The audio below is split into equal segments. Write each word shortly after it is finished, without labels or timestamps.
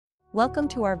Welcome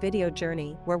to our video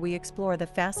journey where we explore the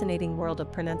fascinating world of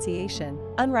pronunciation,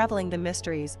 unraveling the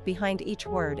mysteries behind each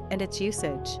word and its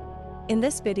usage. In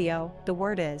this video, the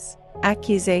word is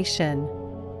accusation.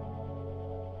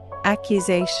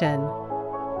 Accusation.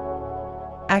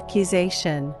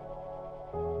 Accusation.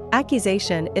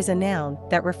 Accusation is a noun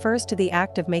that refers to the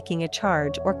act of making a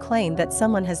charge or claim that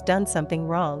someone has done something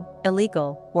wrong,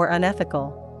 illegal, or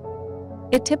unethical.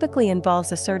 It typically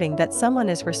involves asserting that someone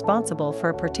is responsible for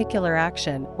a particular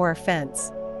action or offense.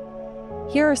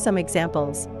 Here are some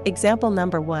examples. Example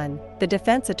number 1. The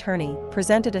defense attorney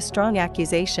presented a strong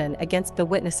accusation against the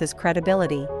witness's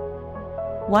credibility.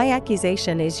 Why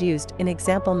accusation is used in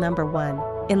example number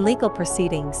 1. In legal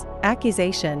proceedings,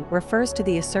 accusation refers to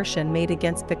the assertion made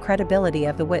against the credibility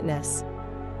of the witness.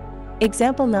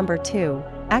 Example number 2.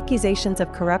 Accusations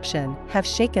of corruption have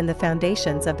shaken the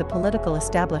foundations of the political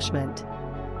establishment.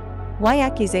 Why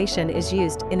accusation is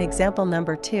used in example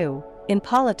number 2. In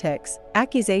politics,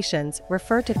 accusations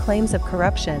refer to claims of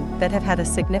corruption that have had a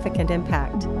significant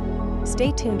impact.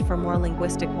 Stay tuned for more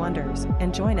linguistic wonders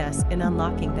and join us in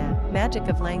unlocking the magic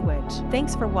of language.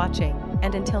 Thanks for watching,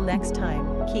 and until next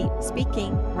time, keep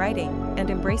speaking, writing,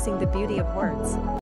 and embracing the beauty of words.